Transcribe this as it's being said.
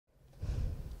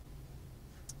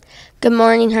Good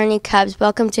morning, Honey Cubs.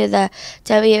 Welcome to the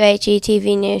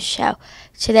WHETV News Show.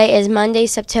 Today is Monday,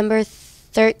 September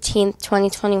 13th,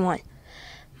 2021.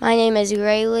 My name is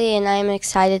Rayleigh, and I am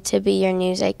excited to be your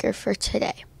news anchor for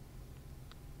today.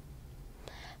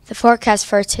 The forecast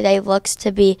for today looks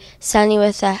to be sunny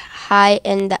with a high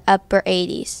in the upper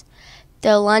 80s.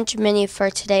 The lunch menu for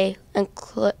today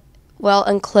will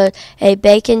include a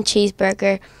bacon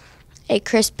cheeseburger, a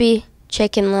crispy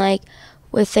chicken leg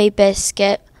with a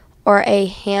biscuit, or a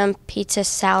ham pizza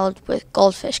salad with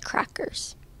goldfish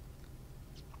crackers.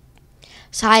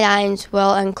 Side items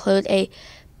will include a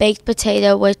baked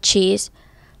potato with cheese,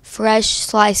 fresh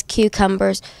sliced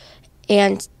cucumbers,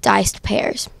 and diced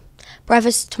pears.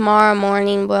 Breakfast tomorrow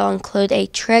morning will include a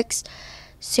Trix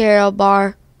cereal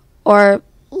bar or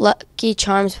Lucky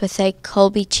Charms with a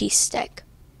Colby cheese stick.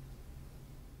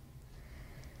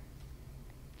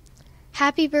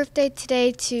 Happy birthday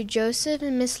today to Joseph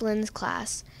and Miss Lynn's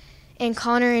class, and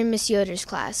Connor and Miss Yoder's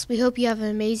class. We hope you have an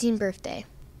amazing birthday.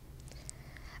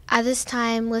 At this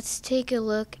time, let's take a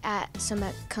look at some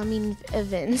upcoming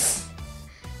events.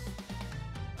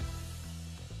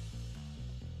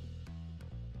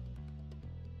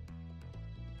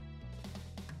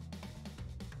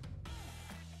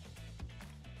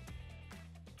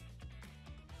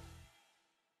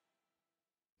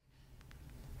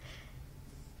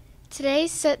 Today,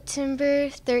 September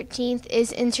 13th,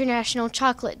 is International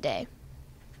Chocolate Day.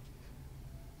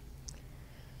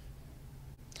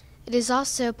 It is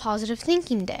also Positive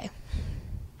Thinking Day.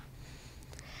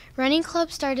 Running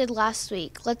Club started last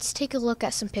week. Let's take a look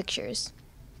at some pictures.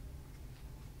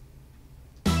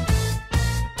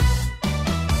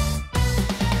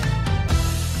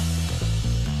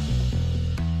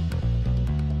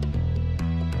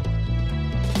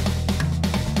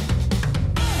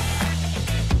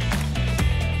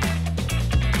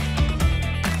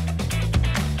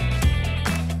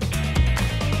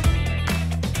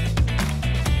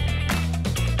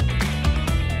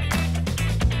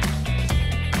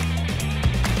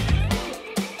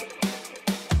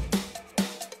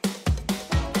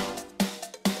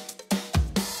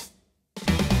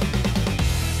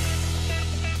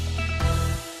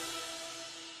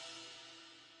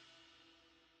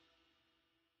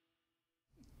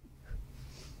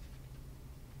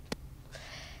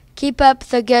 Keep up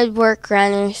the good work,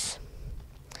 runners.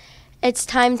 It's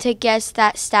time to guess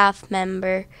that staff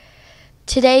member.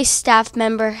 Today's staff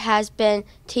member has been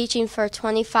teaching for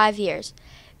 25 years.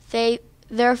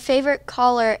 Their favorite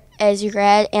color is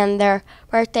red, and their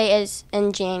birthday is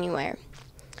in January.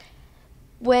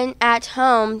 When at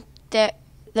home,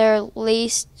 their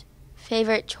least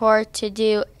favorite chore to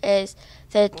do is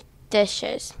the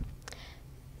dishes.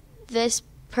 This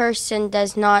person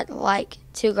does not like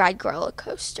to ride roller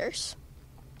coasters.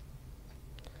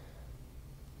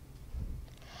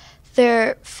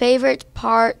 Their favorite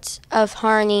parts of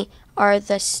Harney are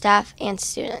the staff and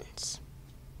students.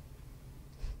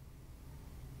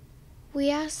 We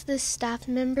asked this staff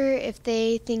member if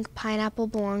they think pineapple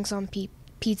belongs on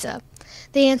pizza.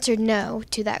 They answered no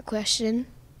to that question.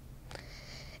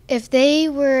 If they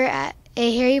were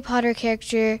a Harry Potter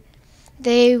character,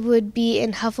 they would be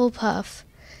in Hufflepuff.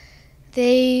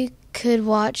 They could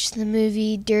watch the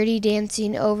movie Dirty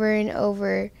Dancing over and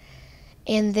over,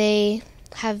 and they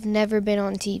have never been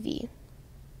on TV.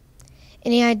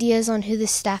 Any ideas on who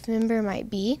this staff member might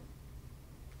be?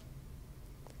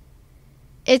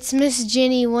 It's Miss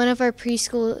Jenny, one of our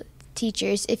preschool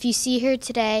teachers. If you see her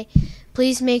today,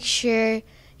 please make sure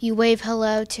you wave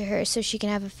hello to her so she can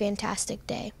have a fantastic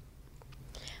day.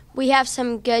 We have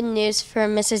some good news for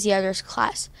Mrs. Yoder's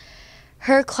class.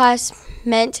 Her class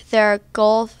met their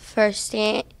goal for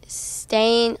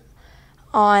staying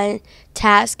on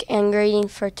task and reading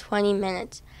for 20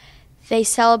 minutes. They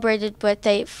celebrated with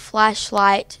a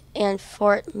flashlight and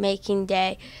fort making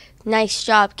day. Nice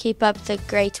job. Keep up the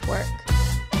great work.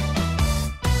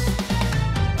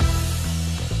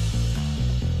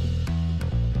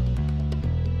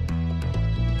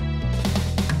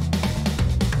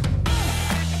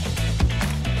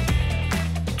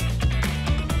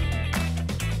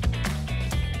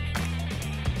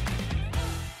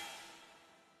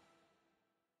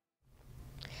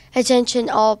 Attention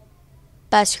all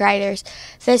bus riders.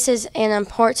 This is an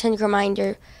important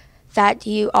reminder that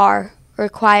you are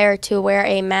required to wear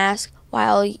a mask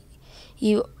while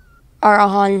you are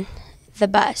on the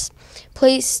bus.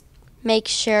 Please make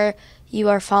sure you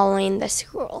are following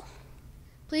this rule.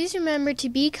 Please remember to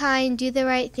be kind, do the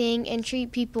right thing, and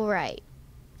treat people right.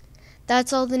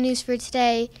 That's all the news for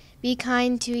today. Be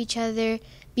kind to each other,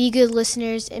 be good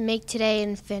listeners, and make today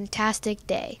a fantastic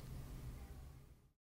day.